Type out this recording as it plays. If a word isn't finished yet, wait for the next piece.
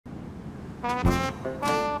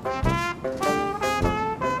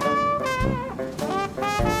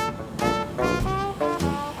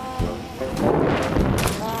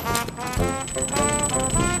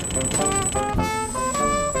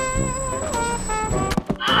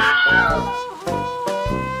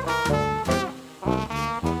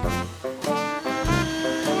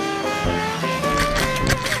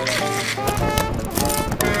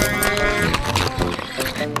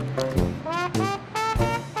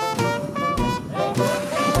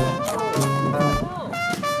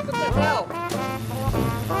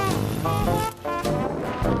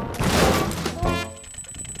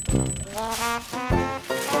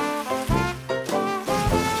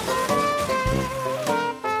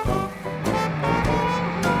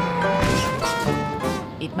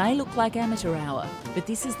It may look like amateur hour, but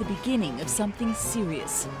this is the beginning of something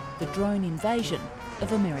serious, the drone invasion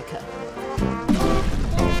of America.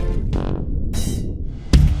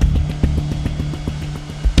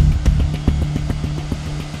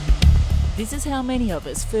 This is how many of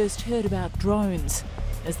us first heard about drones,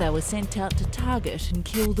 as they were sent out to target and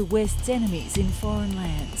kill the West's enemies in foreign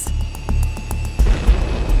lands.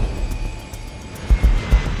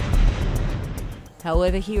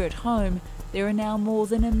 However, here at home, there are now more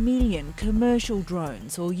than 1 million commercial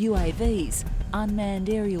drones, or UAVs, unmanned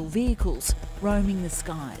aerial vehicles, roaming the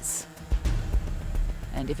skies.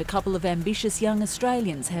 And if a couple of ambitious young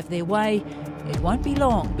Australians have their way, it won't be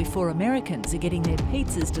long before Americans are getting their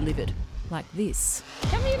pizzas delivered like this.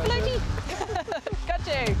 Come here, Floaty! Got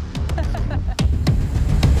you!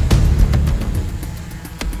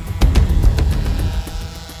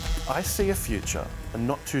 I see a future, a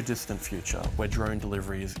not too distant future, where drone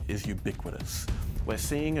delivery is ubiquitous. We're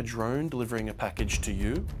seeing a drone delivering a package to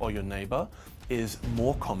you or your neighbour is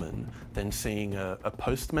more common than seeing a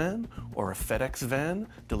postman or a FedEx van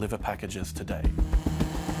deliver packages today.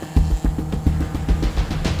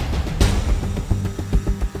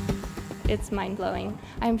 It's mind-blowing.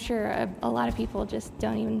 I'm sure a lot of people just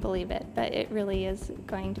don't even believe it, but it really is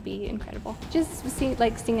going to be incredible. Just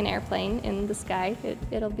seeing an airplane in the sky,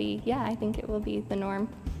 it'll be, yeah, I think it will be the norm.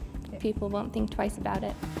 People won't think twice about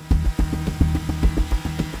it.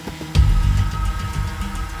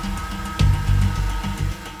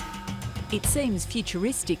 It seems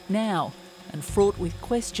futuristic now and fraught with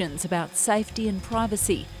questions about safety and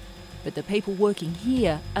privacy, but the people working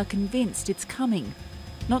here are convinced it's coming.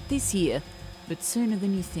 Not this year, but sooner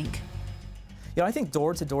than you think. You know, I think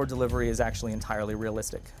door-to-door delivery is actually entirely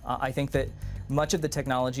realistic. I think that much of the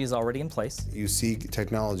technology is already in place. You see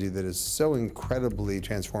technology that is so incredibly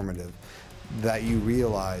transformative that you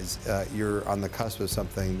realize you're on the cusp of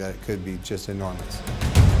something that could be just enormous.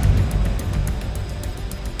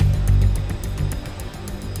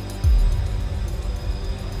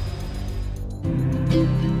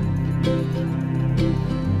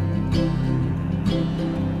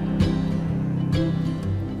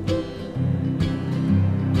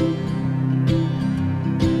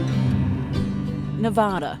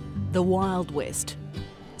 Nevada, the Wild West.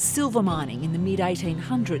 Silver mining in the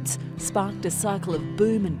mid-1800s sparked a cycle of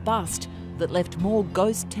boom and bust that left more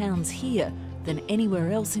ghost towns here than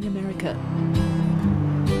anywhere else in America.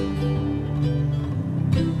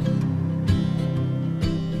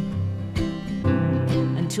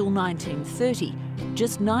 Until 1930,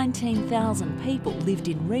 just 19,000 people lived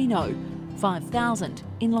in Reno, 5,000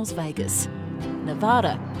 in Las Vegas.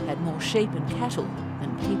 Nevada had more sheep and cattle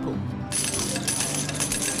than people.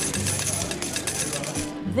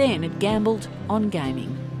 Then it gambled on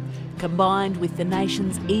gaming. Combined with the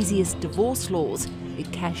nation's easiest divorce laws, it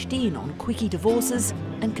cashed in on quickie divorces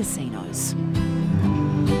and casinos.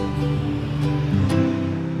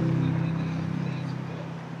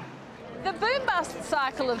 The boom-bust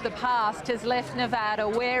cycle of the past has left Nevada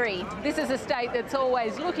wary. This is a state that's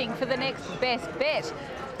always looking for the next best bet.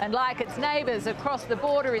 And like its neighbours across the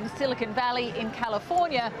border in Silicon Valley in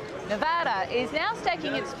California, Nevada is now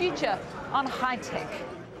staking its future on high-tech.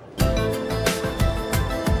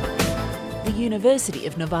 The University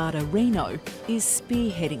of Nevada, Reno is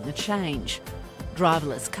spearheading the change.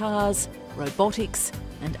 Driverless cars, robotics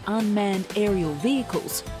and unmanned aerial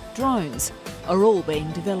vehicles, drones, are all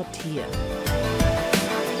being developed here.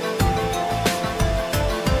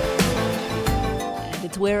 And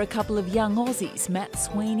it's where a couple of young Aussies, Matt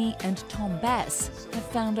Sweeney and Tom Bass, have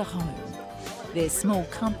found a home. Their small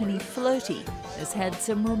company, Flirty, has had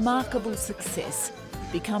some remarkable success,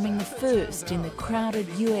 becoming the first in the crowded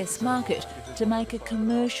US market to make a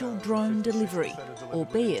commercial drone delivery,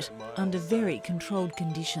 albeit under very controlled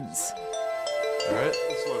conditions. All right,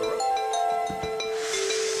 let's load her up.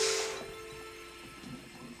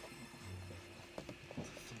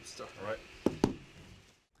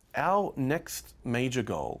 Our next major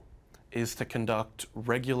goal is to conduct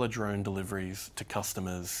regular drone deliveries to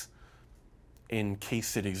customers in key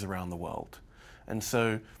cities around the world. And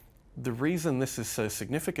so the reason this is so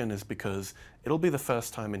significant is because it'll be the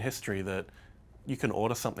first time in history that you can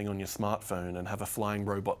order something on your smartphone and have a flying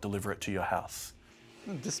robot deliver it to your house.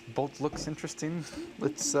 This bolt looks interesting.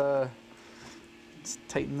 Let's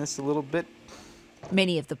tighten this a little bit.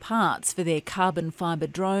 Many of the parts for their carbon fibre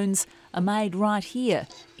drones are made right here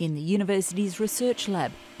in the university's research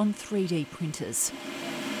lab on 3D printers.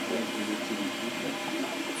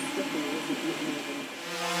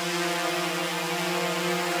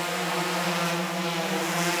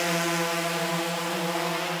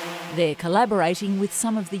 They're collaborating with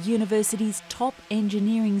some of the university's top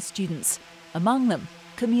engineering students, among them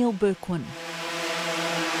Camille Berquin.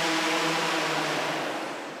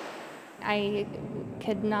 I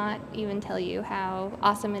could not even tell you how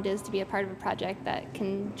awesome it is to be a part of a project that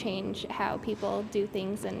can change how people do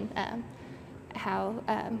things and how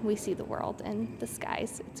we see the world and the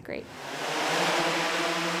skies. It's great.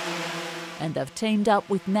 And they've teamed up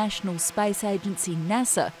with National Space Agency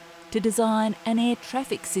NASA to design an air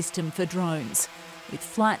traffic system for drones, with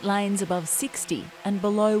flight lanes above 60 and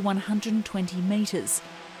below 120 metres,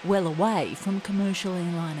 well away from commercial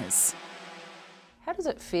airliners. How does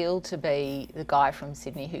it feel to be the guy from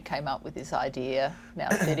Sydney who came up with this idea, now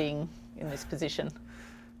sitting in this position?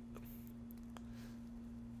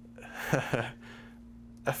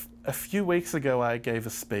 A few weeks ago, I gave a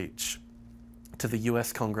speech to the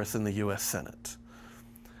US Congress and the US Senate.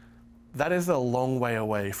 That is a long way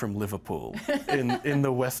away from Liverpool, in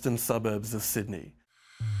the western suburbs of Sydney.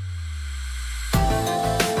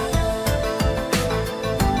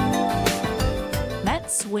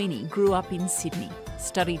 Matt Sweeney grew up in Sydney,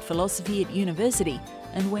 studied philosophy at university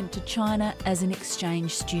and went to China as an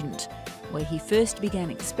exchange student, where he first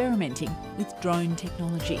began experimenting with drone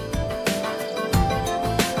technology.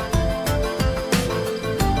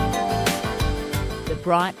 The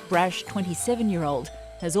bright, brash 27-year-old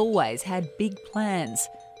has always had big plans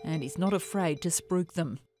and is not afraid to spruik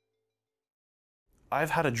them.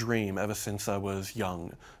 I've had a dream ever since I was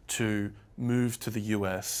young to move to the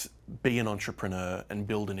US, be an entrepreneur and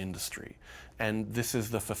build an industry. And this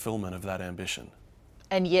is the fulfillment of that ambition.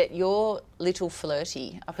 And yet you're little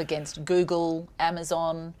flirty up against Google,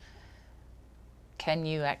 Amazon. Can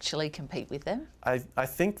you actually compete with them? I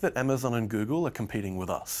think that Amazon and Google are competing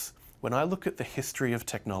with us. When I look at the history of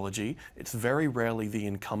technology, it's very rarely the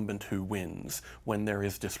incumbent who wins when there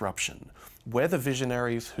is disruption. We're the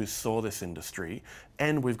visionaries who saw this industry,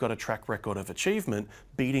 and we've got a track record of achievement,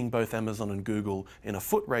 beating both Amazon and Google in a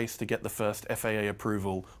foot race to get the first FAA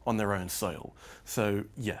approval on their own soil. So,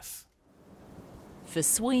 yes. For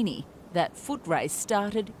Sweeney, that foot race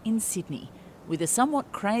started in Sydney with a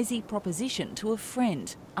somewhat crazy proposition to a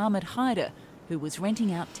friend, Ahmed Haider, who was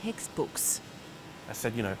renting out textbooks. I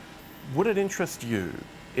said, you know, would it interest you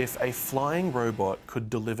if a flying robot could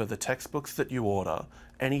deliver the textbooks that you order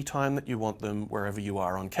anytime that you want them, wherever you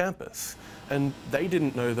are on campus? And they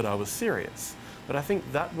didn't know that I was serious, but I think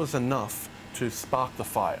that was enough to spark the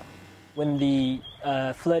fire. When the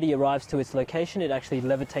flirty arrives to its location, it actually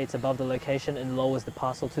levitates above the location and lowers the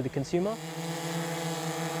parcel to the consumer.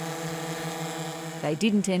 They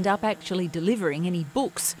didn't end up actually delivering any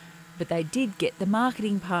books, but they did get the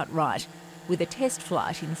marketing part right, with a test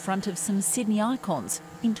flight in front of some Sydney icons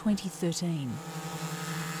in 2013.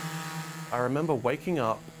 I remember waking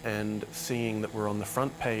up and seeing that we're on the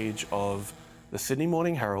front page of the Sydney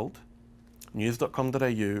Morning Herald, news.com.au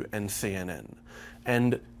and CNN,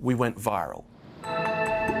 and we went viral.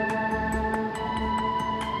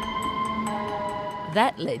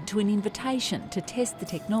 That led to an invitation to test the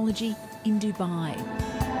technology in Dubai.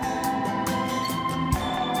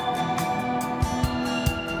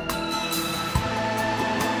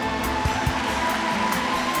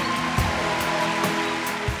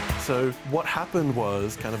 So what happened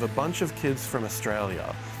was kind of a bunch of kids from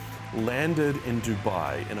Australia landed in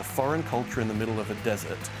Dubai in a foreign culture in the middle of a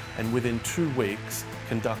desert, and within 2 weeks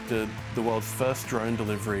conducted the world's first drone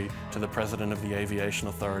delivery to the President of the Aviation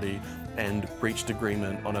Authority and reached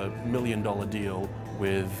agreement on $1 million deal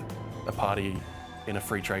with a party in a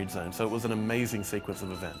free trade zone. So it was an amazing sequence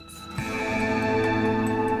of events.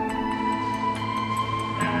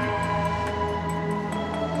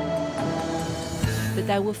 But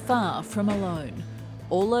they were far from alone.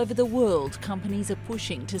 All over the world, companies are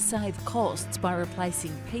pushing to save costs by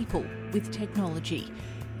replacing people with technology,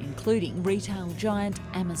 including retail giant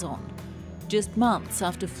Amazon. Just months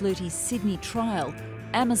after Flirty's Sydney trial,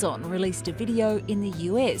 Amazon released a video in the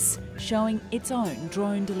US showing its own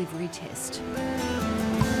drone delivery test.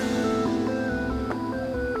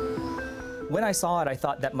 When I saw it, I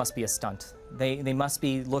thought that must be a stunt. They must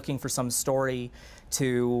be looking for some story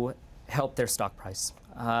to help their stock price.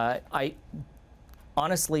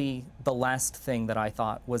 Honestly, the last thing that I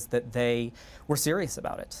thought was that they were serious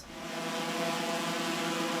about it.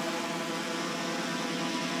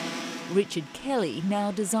 Richard Kelly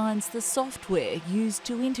now designs the software used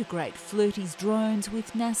to integrate Flirty's drones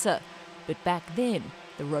with NASA. But back then,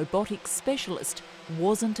 the robotics specialist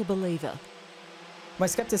wasn't a believer. My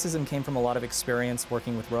skepticism came from a lot of experience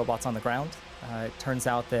working with robots on the ground. It turns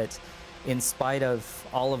out that in spite of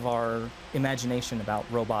all of our imagination about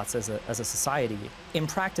robots as a society, in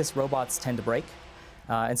practice, robots tend to break.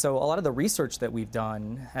 And so a lot of the research that we've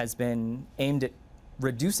done has been aimed at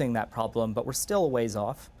reducing that problem, but we're still a ways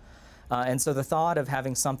off. And so the thought of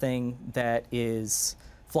having something that is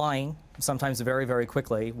flying, sometimes very, very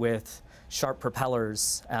quickly, with sharp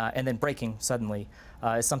propellers, and then breaking suddenly,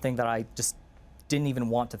 is something that I just didn't even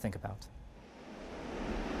want to think about.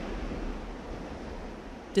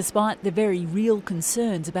 Despite the very real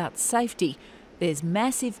concerns about safety, there's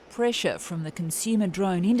massive pressure from the consumer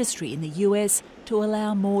drone industry in the US to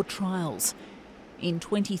allow more trials. In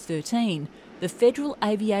 2013, the Federal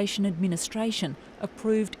Aviation Administration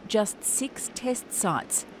approved just 6 test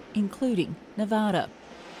sites, including Nevada.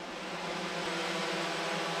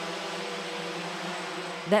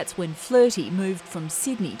 That's when Flirty moved from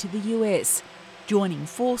Sydney to the US, joining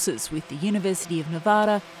forces with the University of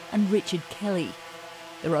Nevada and Richard Kelly.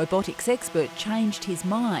 The robotics expert changed his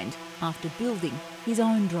mind after building his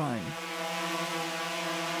own drone.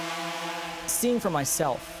 Seeing for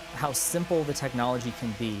myself how simple the technology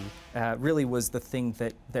can be really was the thing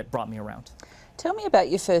that brought me around. Tell me about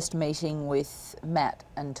your first meeting with Matt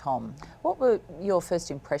and Tom. What were your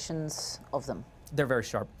first impressions of them? They're very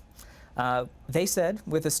sharp. They said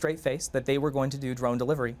with a straight face that they were going to do drone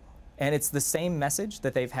delivery. And it's the same message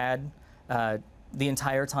that they've had the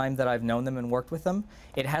entire time that I've known them and worked with them.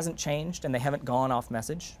 It hasn't changed and they haven't gone off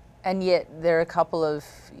message. And yet there are a couple of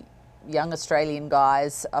young Australian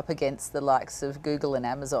guys up against the likes of Google and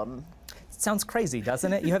Amazon. It sounds crazy,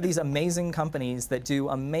 doesn't it? You have these amazing companies that do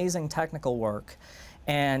amazing technical work,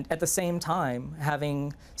 and at the same time,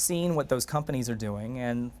 having seen what those companies are doing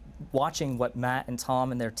and watching what Matt and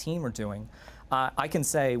Tom and their team are doing, I can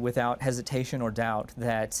say without hesitation or doubt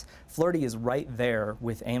that Flirty is right there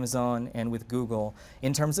with Amazon and with Google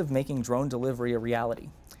in terms of making drone delivery a reality.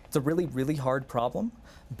 It's a really, really hard problem,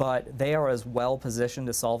 but they are as well positioned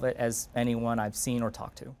to solve it as anyone I've seen or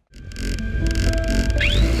talked to.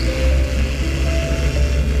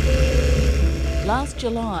 Last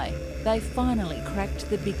July, they finally cracked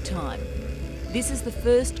the big time. This is the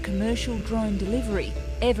first commercial drone delivery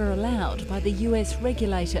ever allowed by the US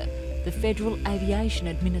regulator, the Federal Aviation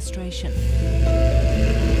Administration.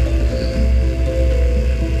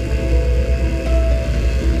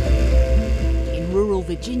 In rural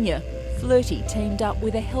Virginia, Flirty teamed up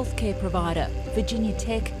with a healthcare provider, Virginia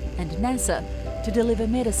Tech and NASA, to deliver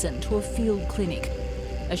medicine to a field clinic.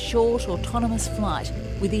 A short autonomous flight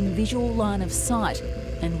within visual line of sight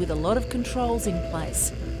and with a lot of controls in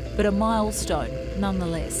place, but a milestone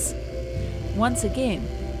nonetheless. Once again,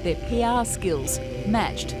 their PR skills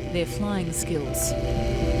matched their flying skills.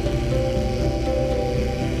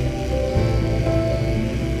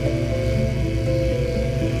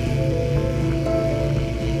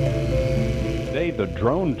 Today, the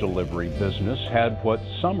drone delivery business had what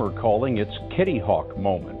some are calling its Kitty Hawk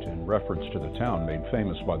moment, in reference to the town made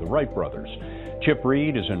famous by the Wright brothers. Chip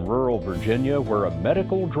Reed is in rural Virginia, where a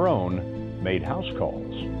medical drone made house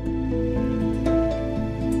calls.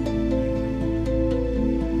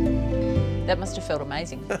 That must have felt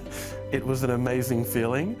amazing. It was an amazing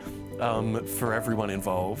feeling for everyone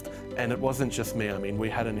involved, and it wasn't just me. I mean, we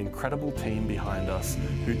had an incredible team behind us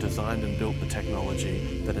who designed and built the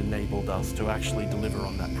technology that enabled us to actually deliver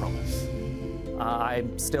on that promise.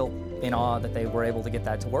 I'm still in awe that they were able to get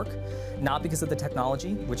that to work, not because of the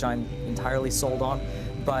technology, which I'm entirely sold on,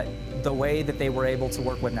 but the way that they were able to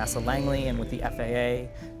work with NASA Langley and with the FAA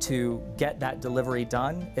to get that delivery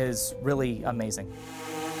done is really amazing.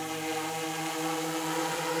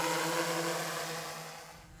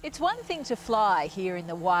 It's one thing to fly here in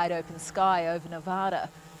the wide open sky over Nevada,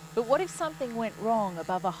 but what if something went wrong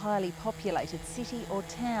above a highly populated city or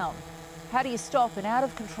town? How do you stop an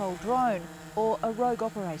out-of-control drone or a rogue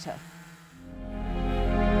operator?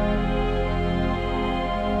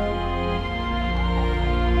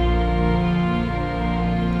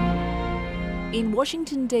 In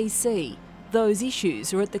Washington, DC, Those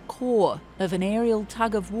issues are at the core of an aerial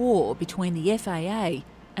tug-of-war between the FAA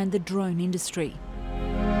and the drone industry.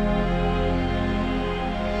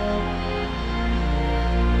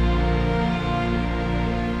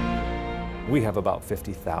 We have about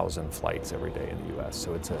 50,000 flights every day in the US,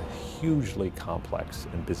 so it's a hugely complex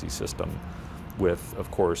and busy system with, of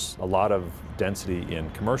course, a lot of density in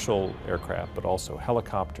commercial aircraft, but also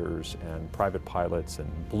helicopters and private pilots and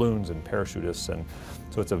balloons and parachutists, and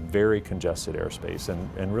so it's a very congested airspace.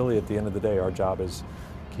 And really, at the end of the day, our job is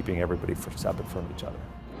keeping everybody separate from each other.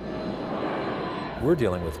 We're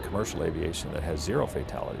dealing with commercial aviation that has 0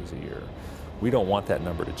 fatalities a year. We don't want that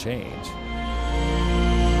number to change.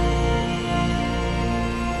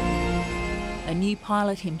 A new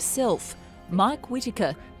pilot himself, Mike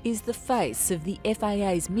Whitaker is the face of the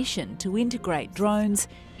FAA's mission to integrate drones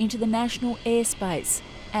into the national airspace,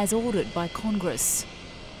 as ordered by Congress.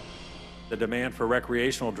 The demand for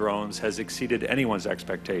recreational drones has exceeded anyone's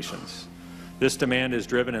expectations. This demand is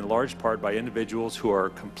driven in large part by individuals who are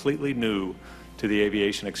completely new to the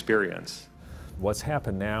aviation experience. What's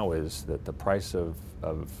happened now is that the price of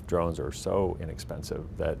drones are so inexpensive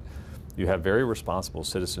that you have very responsible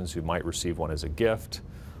citizens who might receive one as a gift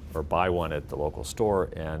or buy one at the local store,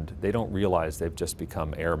 and they don't realize they've just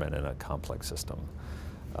become airmen in a complex system.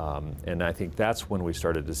 And I think that's when we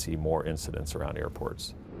started to see more incidents around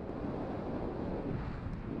airports.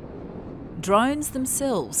 Drones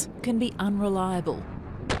themselves can be unreliable.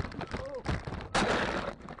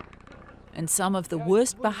 And some of the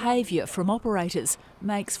worst behaviour from operators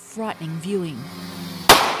makes frightening viewing.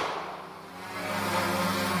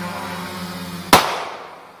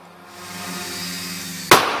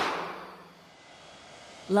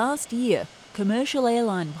 Last year, commercial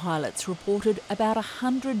airline pilots reported about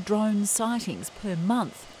 100 drone sightings per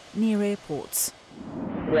month near airports.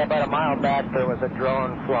 Yeah, about a mile back there was a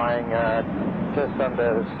drone flying just on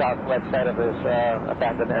the southwest side of this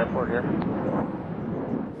abandoned airport here.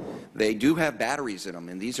 They do have batteries in them,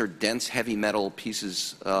 and these are dense heavy metal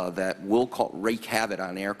pieces that will wreak havoc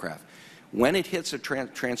on aircraft. When it hits a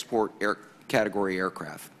transport category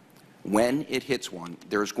aircraft, when it hits one,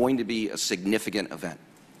 there's going to be a significant event.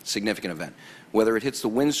 Whether it hits the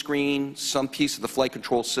windscreen, some piece of the flight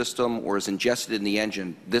control system, or is ingested in the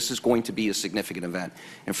engine, this is going to be a significant event.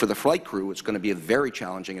 And for the flight crew, it's going to be a very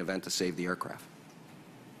challenging event to save the aircraft.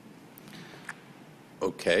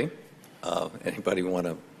 Okay. Anybody want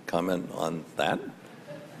to comment on that?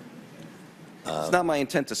 It's not my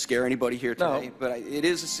intent to scare anybody here today, but it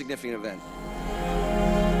is a significant event.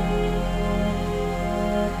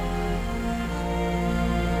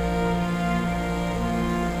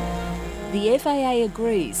 The FAA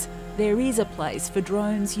agrees there is a place for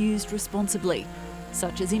drones used responsibly,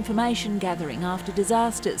 such as information gathering after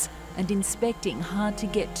disasters and inspecting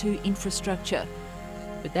hard-to-get-to infrastructure.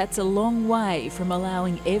 But that's a long way from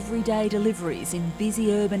allowing everyday deliveries in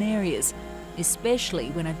busy urban areas,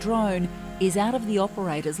 especially when a drone is out of the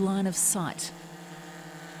operator's line of sight.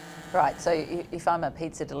 Right, so if I'm a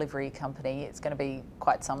pizza delivery company, it's going to be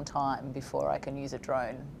quite some time before I can use a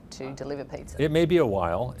drone to deliver pizza. It may be a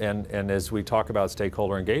while, and as we talk about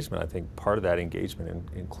stakeholder engagement, I think part of that engagement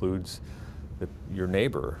includes your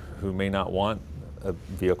neighbor who may not want a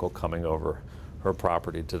vehicle coming over her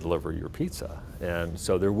property to deliver your pizza. And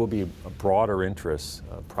so there will be a broader interests,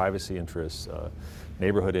 privacy interests,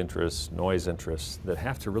 neighborhood interests, noise interests that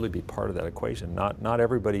have to really be part of that equation. Not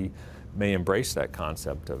everybody may embrace that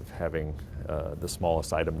concept of having the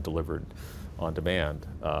smallest item delivered on demand.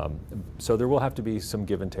 So there will have to be some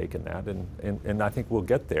give and take in that, and I think we'll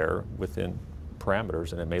get there within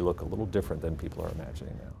parameters, and it may look a little different than people are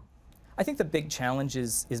imagining now. I think the big challenge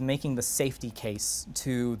is making the safety case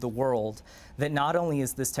to the world that not only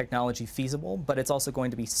is this technology feasible, but it's also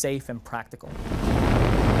going to be safe and practical.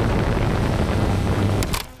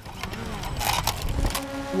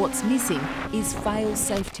 What's missing is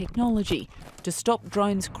fail-safe technology to stop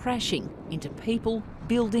drones crashing into people,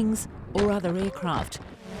 buildings or other aircraft,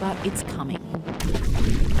 but it's coming.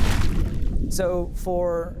 So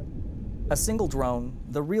for a single drone,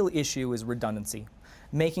 the real issue is redundancy,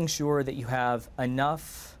 making sure that you have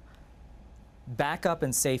enough backup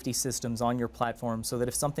and safety systems on your platform so that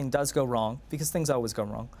if something does go wrong, because things always go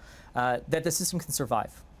wrong, that the system can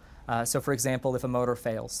survive. So for example, if a motor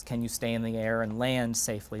fails, can you stay in the air and land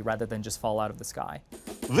safely rather than just fall out of the sky?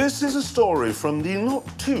 This is a story from the not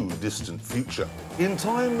too distant future. In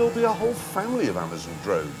time, there'll be a whole family of Amazon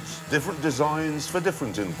drones, different designs for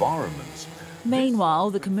different environments.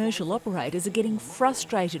 Meanwhile, the commercial operators are getting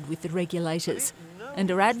frustrated with the regulators and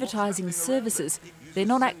are advertising services they're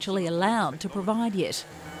not actually allowed to provide yet.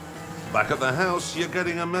 Back at the house, you're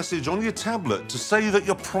getting a message on your tablet to say that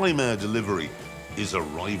your Prime Air delivery is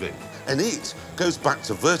arriving. And it goes back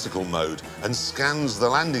to vertical mode and scans the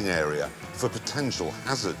landing area for potential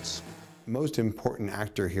hazards. Most important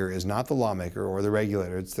actor here is not the lawmaker or the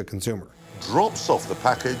regulator, it's the consumer. Drops off the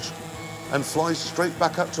package and flies straight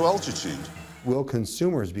back up to altitude. Will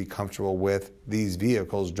consumers be comfortable with these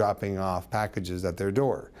vehicles dropping off packages at their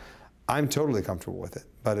door? I'm totally comfortable with it,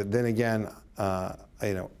 but then again,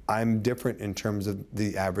 I'm different in terms of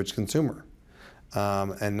the average consumer.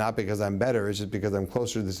 And not because I'm better, it's just because I'm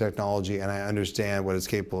closer to the technology and I understand what it's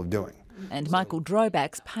capable of doing. And Michael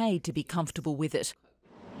Drobak's paid to be comfortable with it.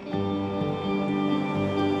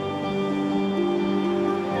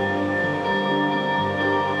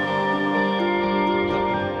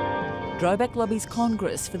 Drobak lobbies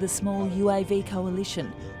Congress for the Small UAV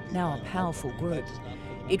Coalition, now a powerful group.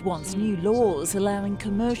 It wants new laws allowing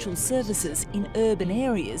commercial services in urban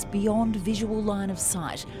areas beyond visual line of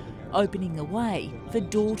sight, opening the way for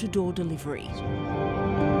door-to-door delivery.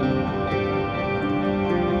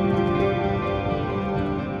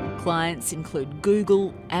 Clients include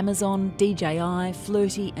Google, Amazon, DJI,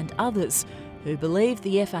 Flirty and others who believe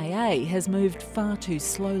the FAA has moved far too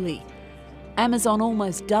slowly. Amazon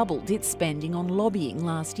almost doubled its spending on lobbying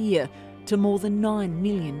last year to more than $9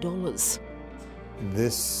 million.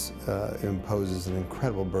 This imposes an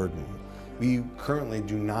incredible burden. We currently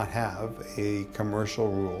do not have a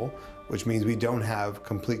commercial rule, which means we don't have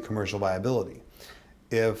complete commercial viability.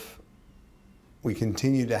 If we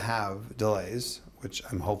continue to have delays, which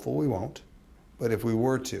I'm hopeful we won't, but if we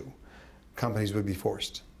were to, companies would be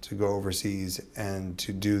forced to go overseas and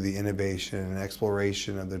to do the innovation and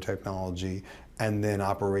exploration of their technology and then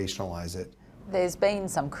operationalize it. There's been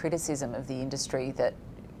some criticism of the industry that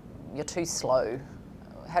you're too slow.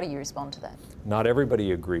 How do you respond to that? Not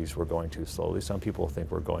everybody agrees we're going too slowly. Some people think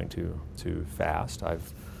we're going too fast.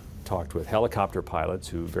 I've talked with helicopter pilots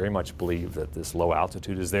who very much believe that this low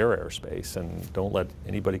altitude is their airspace and don't let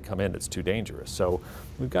anybody come in, it's too dangerous. So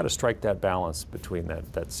we've got to strike that balance between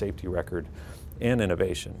that safety record and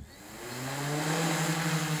innovation.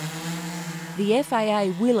 The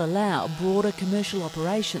FAA will allow broader commercial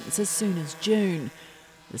operations as soon as June.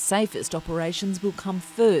 The safest operations will come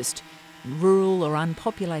first, in rural or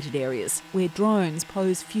unpopulated areas where drones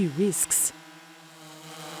pose few risks.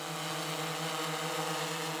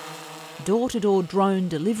 Door-to-door drone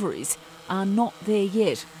deliveries are not there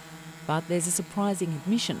yet, but there's a surprising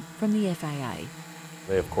admission from the FAA.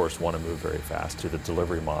 They, of course, want to move very fast to the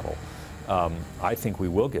delivery model. I think we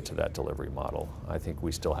will get to that delivery model. I think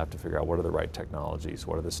we still have to figure out what are the right technologies,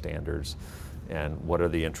 what are the standards, and what are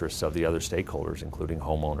the interests of the other stakeholders, including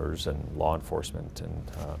homeowners and law enforcement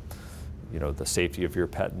and the safety of your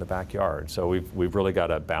pet in the backyard. So we've really got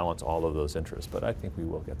to balance all of those interests, but I think we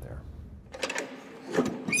will get there.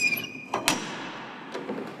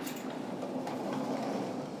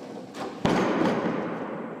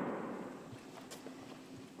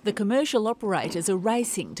 The commercial operators are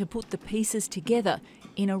racing to put the pieces together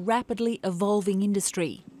in a rapidly evolving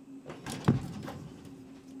industry.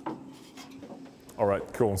 All right,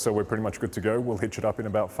 cool. So we're pretty much good to go. We'll hitch it up in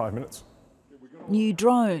about 5 minutes. New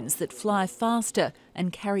drones that fly faster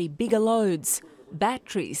and carry bigger loads,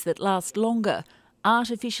 batteries that last longer,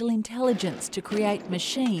 artificial intelligence to create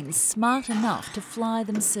machines smart enough to fly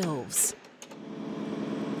themselves.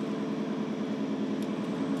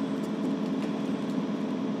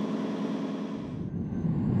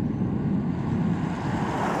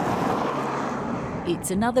 It's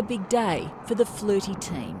another big day for the Flirty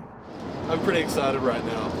team. I'm pretty excited right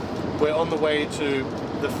now. We're on the way to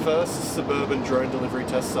the first suburban drone delivery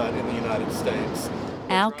test site in the United States.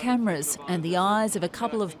 Our cameras and the eyes of a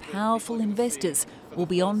couple of powerful investors will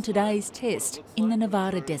be on today's test in the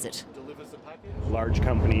Nevada desert. Large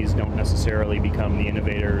companies don't necessarily become the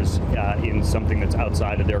innovators in something that's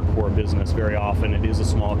outside of their core business. Very often it is a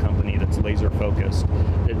small company that's laser focused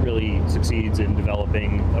that really succeeds in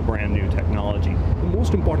developing a brand new technology. The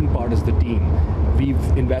most important part is the team.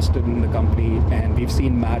 We've invested in the company and we've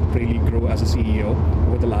seen Matt really grow as a CEO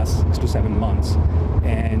over the last 6 to 7 months,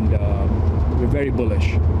 and we're very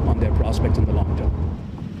bullish on their prospects in the long term.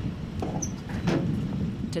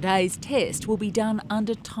 Today's test will be done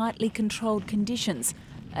under tightly controlled conditions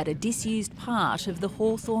at a disused part of the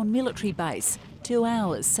Hawthorne military base, 2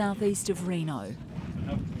 hours southeast of Reno.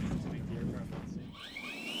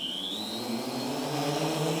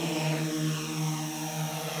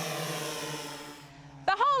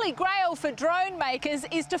 The holy grail for drone makers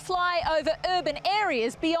is to fly over urban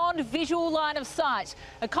areas beyond visual line of sight,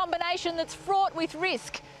 a combination that's fraught with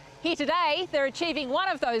risk. Here today, they're achieving one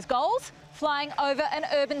of those goals, flying over an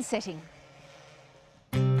urban setting.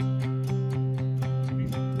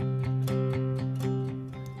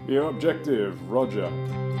 Your objective, roger.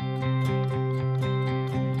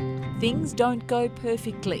 Things don't go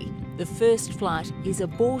perfectly. The first flight is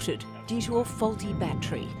aborted due to a faulty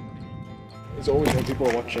battery. There's always when people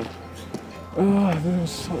are watching. There was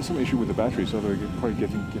some issue with the battery, so they're probably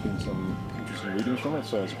getting some interesting readings from it,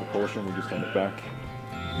 so as a precaution we just turned it back.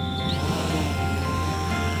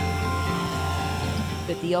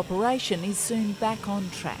 But the operation is soon back on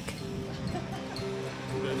track.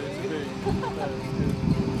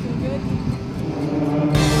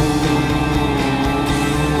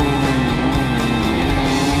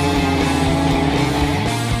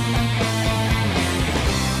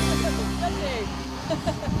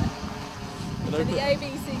 For the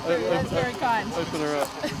ABC crew, that's very kind. Open her up.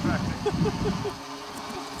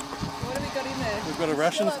 What have we got in there? We've got a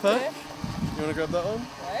rations pack. You want to grab that one?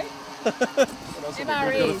 Right. What else have we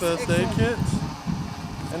MREs, got? We've got a first aid excellent. kit.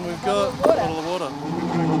 And we've got a bottle of water.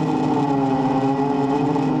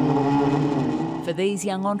 For these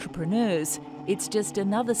young entrepreneurs, it's just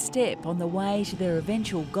another step on the way to their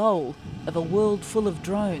eventual goal of a world full of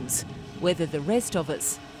drones, whether the rest of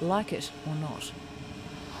us like it or not.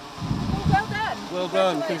 Well done. Well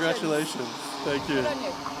done. Congratulations. Thank you. Good on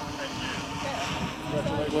you.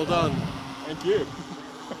 Congratulations. Well done. Thank you.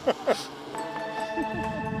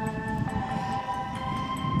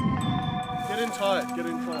 Get in tight. Get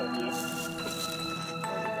in tight.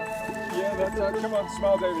 Yeah, that's come on,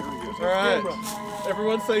 smile, David. All right.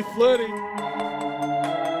 Everyone say flirty.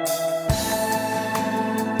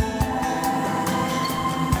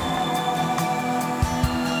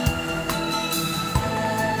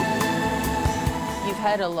 You've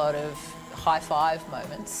had a lot of high five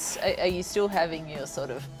moments. Are you still having your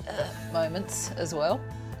sort of moments as well?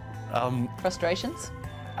 Frustrations?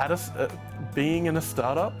 Being in a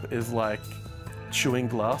startup is like chewing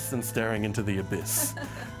glass and staring into the abyss.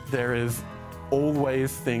 There is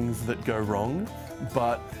always things that go wrong,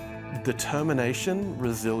 but determination,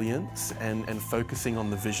 resilience, and focusing on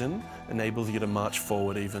the vision enables you to march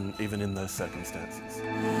forward even in those circumstances.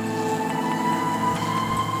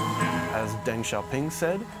 As Deng Xiaoping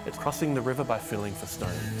said, it's crossing the river by feeling for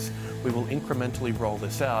stones. We will incrementally roll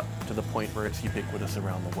this out to the point where it's ubiquitous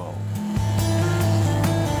around the world.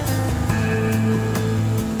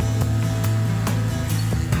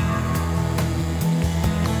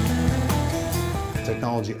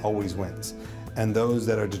 Technology always wins, and those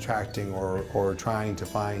that are detracting or trying to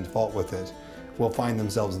find fault with it will find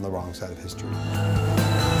themselves on the wrong side of history.